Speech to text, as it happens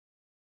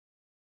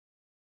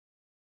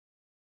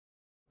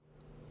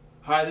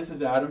Hi, this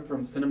is Adam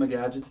from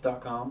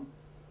cinemagadgets.com.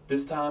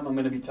 This time I'm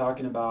going to be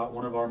talking about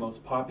one of our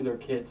most popular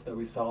kits that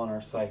we sell on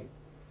our site.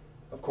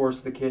 Of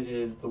course, the kit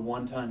is the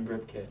 1-ton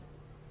grip kit.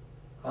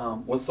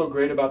 What's so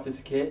great about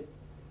this kit?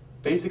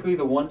 Basically,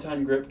 the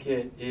 1-ton grip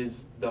kit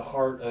is the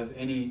heart of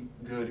any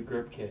good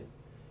grip kit.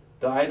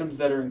 The items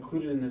that are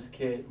included in this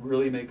kit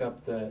really make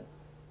up the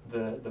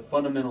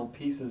fundamental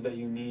pieces that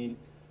you need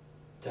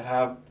to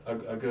have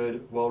a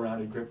good,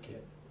 well-rounded grip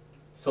kit.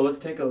 So let's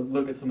take a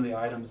look at some of the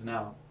items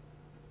now.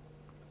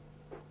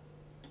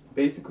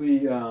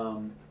 Basically,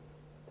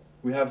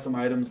 we have some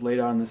items laid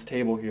out on this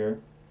table here.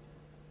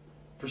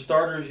 For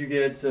starters, you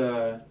get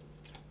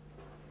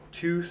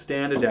 2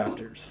 stand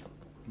adapters.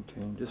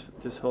 Okay,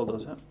 just hold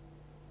those up.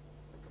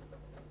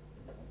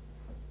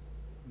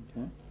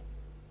 Okay.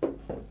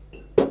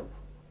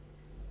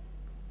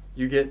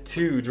 You get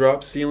 2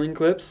 drop ceiling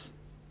clips.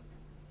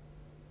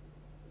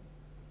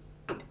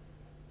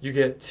 You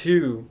get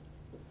 2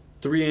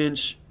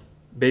 3-inch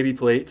baby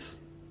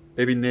plates,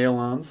 baby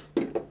nail-ons.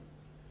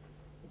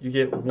 You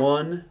get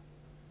 1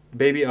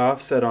 baby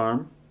offset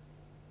arm.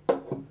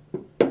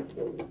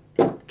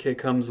 Kit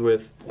comes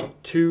with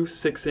 2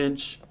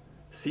 6-inch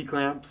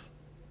C-clamps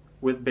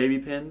with baby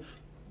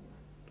pins,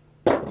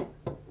 2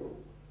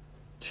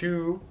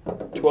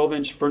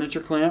 12-inch furniture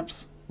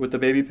clamps with the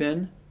baby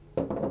pin.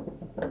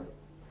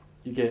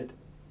 You get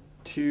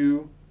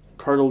 2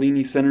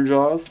 Cardellini center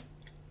jaws,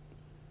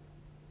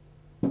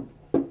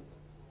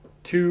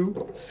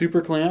 2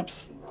 super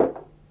clamps.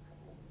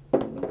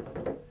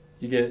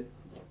 You get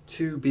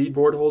 2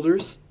 beadboard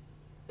holders.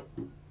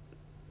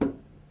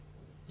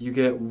 You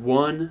get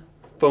 1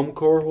 foam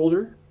core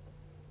holder.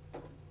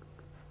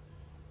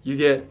 You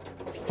get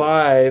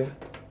 5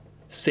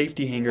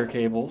 safety hanger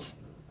cables.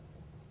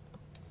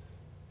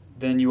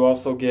 Then you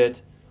also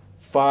get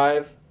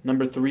 5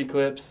 number 3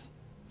 clips,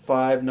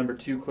 5 number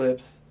 2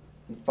 clips,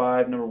 and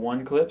 5 number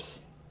 1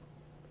 clips.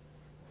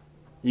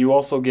 You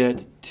also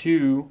get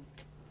 2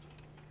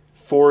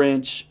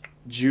 4-inch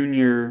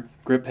junior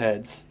grip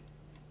heads.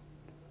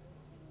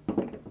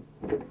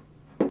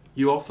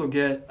 You also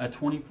get a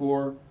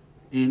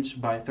 24-inch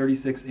by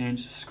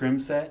 36-inch scrim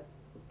set,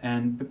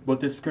 and what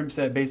this scrim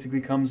set basically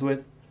comes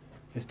with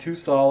is 2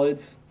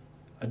 solids,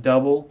 a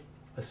double,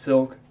 a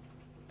silk,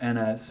 and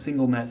a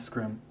single net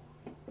scrim.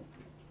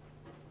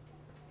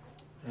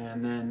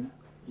 And then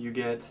you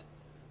get,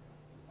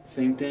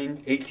 same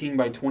thing, 18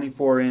 by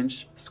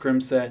 24-inch scrim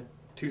set,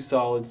 2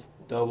 solids,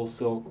 double,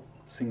 silk,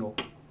 single.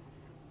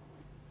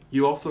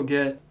 You also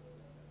get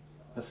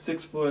a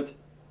 6-foot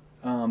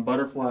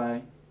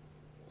butterfly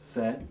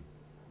set.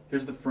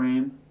 Here's the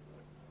frame,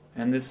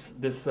 and this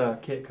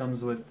kit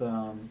comes with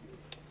a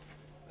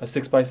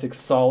 6x6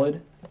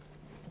 solid,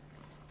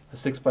 a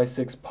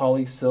 6x6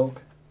 poly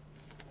silk,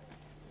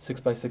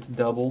 6x6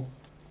 double,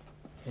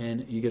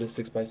 and you get a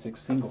 6x6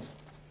 single.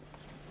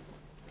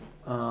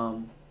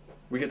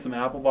 We get some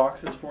apple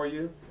boxes for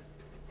you.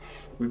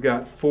 We've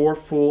got 4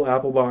 full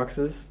apple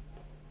boxes.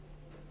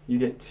 You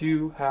get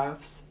 2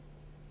 halves,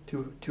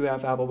 2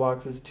 half apple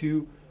boxes,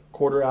 2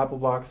 quarter apple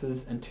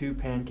boxes, and 2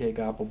 pancake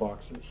apple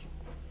boxes.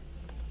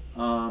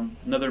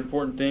 Another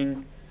important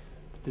thing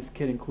this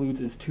kit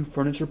includes is 2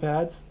 furniture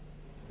pads,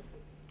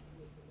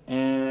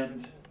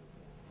 and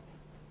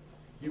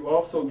you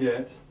also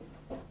get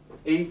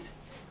 8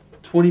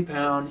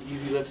 20-pound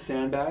Easy Lift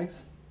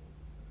sandbags,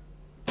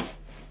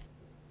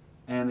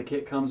 and the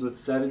kit comes with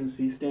 7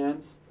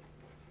 C-stands.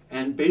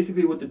 And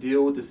basically what the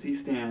deal with the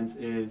C-stands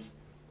is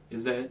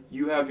that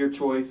you have your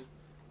choice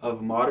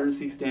of modern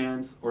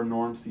C-stands or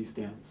norm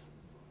C-stands.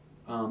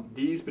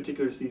 These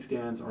particular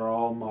C-stands are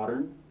all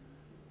modern.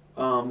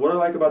 What I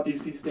like about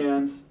these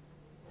C-stands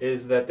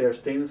is that they're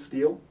stainless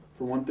steel,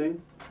 for one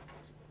thing.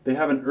 They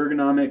have an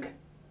ergonomic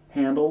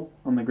handle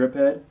on the grip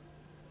head.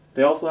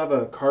 They also have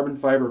a carbon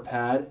fiber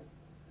pad,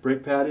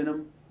 brake pad in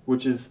them,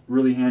 which is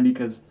really handy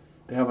because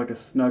they have like a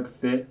snug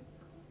fit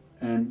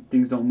and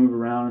things don't move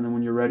around, and then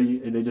when you're ready,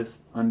 they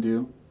just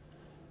undo.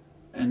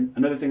 And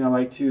another thing I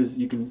like too is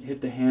you can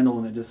hit the handle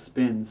and it just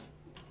spins,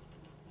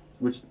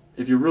 which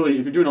if you're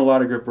doing a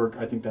lot of grip work,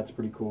 I think that's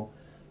pretty cool.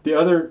 The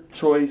other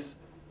choice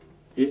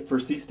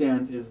for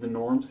C-stands is the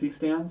norm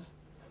C-stands.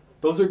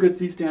 Those are good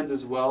C-stands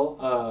as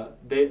well.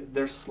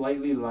 They're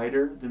slightly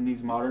lighter than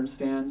these modern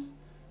stands,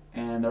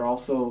 and they're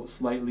also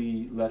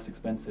slightly less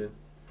expensive.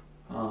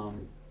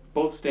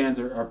 Both stands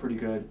are pretty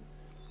good.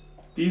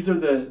 These are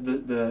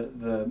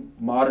the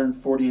modern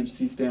 40-inch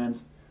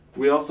C-stands.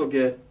 We also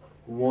get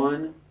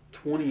 1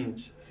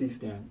 20-inch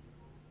C-stand.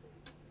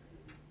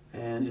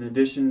 And in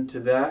addition to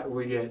that,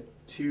 we get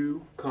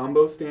 2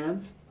 combo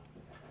stands.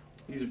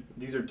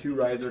 These are 2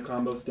 riser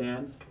combo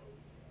stands.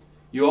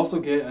 You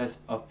also get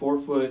a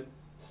 4-foot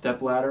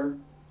step ladder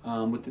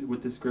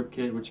with this grip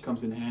kit, which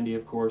comes in handy,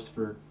 of course,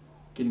 for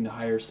getting to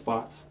higher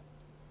spots.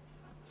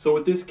 So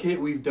with this kit,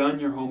 we've done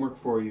your homework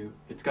for you.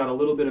 It's got a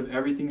little bit of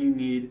everything you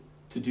need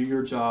to do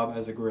your job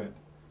as a grip.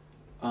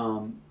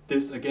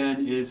 This,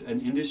 again, is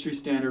an industry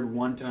standard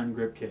 1-ton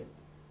grip kit.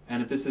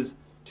 And if this is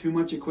too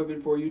much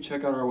equipment for you,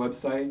 check out our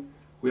website.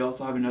 We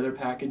also have another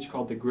package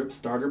called the Grip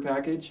Starter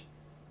Package.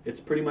 It's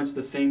pretty much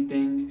the same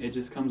thing, it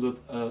just comes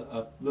with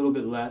a little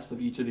bit less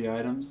of each of the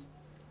items.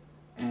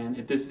 And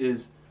if this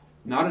is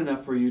not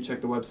enough for you,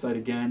 check the website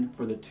again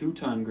for the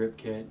 2-ton grip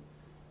kit.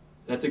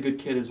 That's a good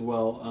kit as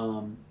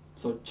well.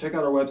 So check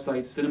out our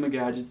website,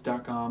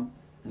 cinemagadgets.com,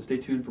 and stay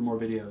tuned for more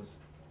videos.